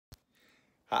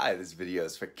Hi, this video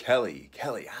is for Kelly.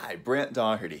 Kelly, hi, Brant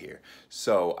Daugherty here.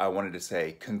 So I wanted to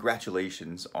say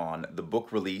congratulations on the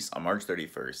book release on March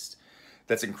 31st.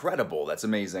 That's incredible. That's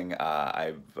amazing.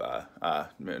 My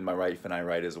wife and I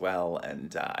write as well,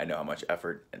 and I know how much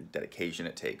effort and dedication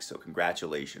it takes. So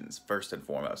congratulations, first and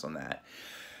foremost, on that.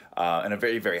 And a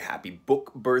very, very happy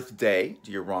book birthday to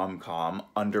your rom-com,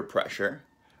 Under Pressure.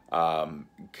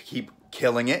 Keep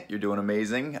killing it. You're doing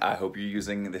amazing. I hope you're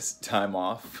using this time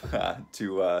off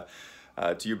to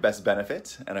your best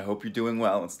benefit, and I hope you're doing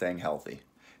well and staying healthy.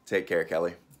 Take care,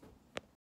 Kelly.